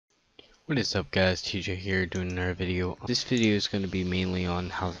What is up guys, TJ here doing another video. This video is going to be mainly on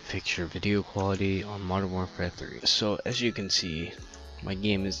how to fix your video quality on Modern Warfare 3. So as you can see, my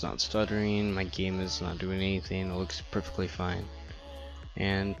game is not stuttering, my game is not doing anything, it looks perfectly fine.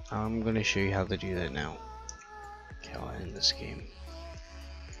 And I'm going to show you how to do that now. Okay, I'll end this game.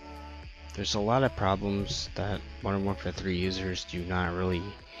 There's a lot of problems that Modern Warfare 3 users do not really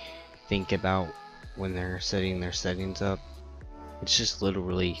think about when they're setting their settings up. It's just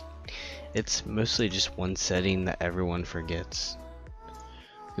literally it's mostly just one setting that everyone forgets.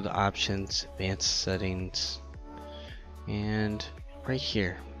 Go to options, advanced settings, and right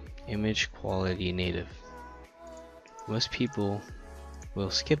here, image quality native. Most people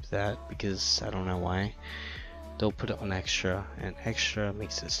will skip that because I don't know why. They'll put it on extra, and extra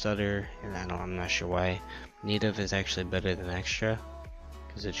makes it stutter, and I'm not sure why. Native is actually better than extra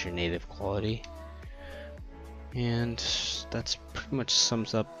because it's your native quality. And that's pretty much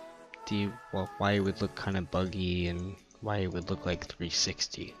sums up why it would look kind of buggy and why it would look like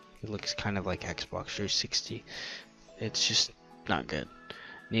 360. It looks kind of like Xbox 360. It's just not good.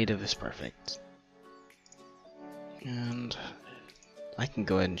 Native is perfect. And I can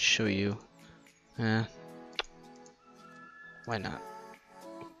go ahead and show you. Why not?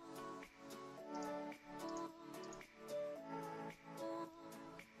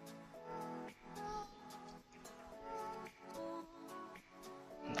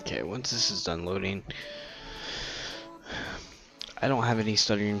 Okay, once this is done loading, I don't have any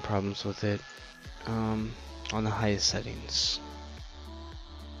stuttering problems with it on the highest settings.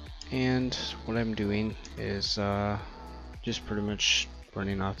 And what I'm doing is just pretty much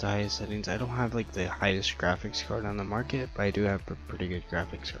running off the highest settings. I don't have like the highest graphics card on the market, but I do have a pretty good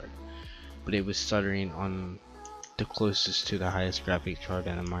graphics card. But it was stuttering on the closest to the highest graphics card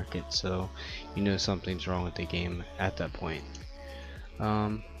in the market, so you know something's wrong with the game at that point.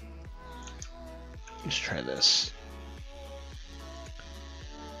 Let's try this.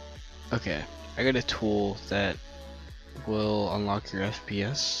 Okay, I got a tool that will unlock your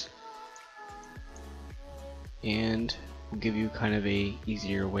FPS and will give you kind of a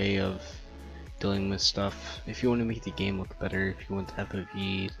easier way of dealing with stuff. If you want to make the game look better, if you want the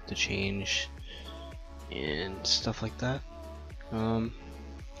FOV to change and stuff like that,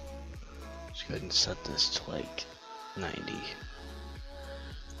 just go ahead and set this to like 90.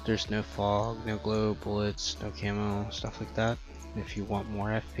 There's no fog, no glow, bullets, no camo, stuff like that if you want more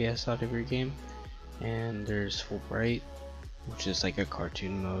FPS out of your game. And there's full bright, which is like a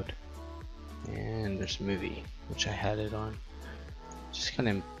cartoon mode, and there's movie, which I had it on. Just kind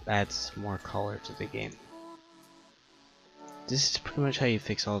of adds more color to the game. This is pretty much how you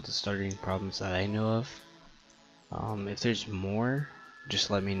fix all the stuttering problems that I know of. If there's more,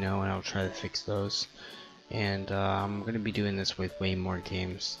 just let me know and I'll try to fix those. And I'm going to be doing this with way more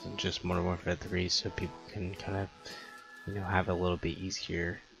games than just Modern Warfare 3, so people can kind of, you know, have a little bit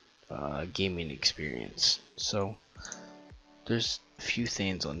easier gaming experience. So there's a few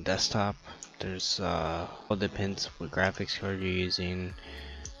things on desktop. There's all depends what graphics card you're using,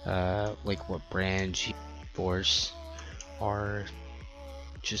 like what brand, GeForce, or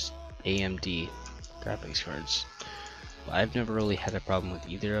just AMD graphics cards. I've never really had a problem with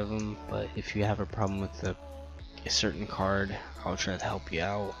either of them, but if you have a problem with a certain card, I'll try to help you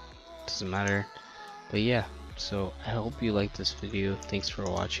out. Doesn't matter. But yeah, so I hope you liked this video. Thanks for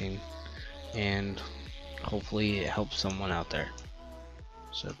watching, and hopefully it helps someone out there.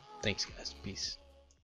 So thanks guys, peace.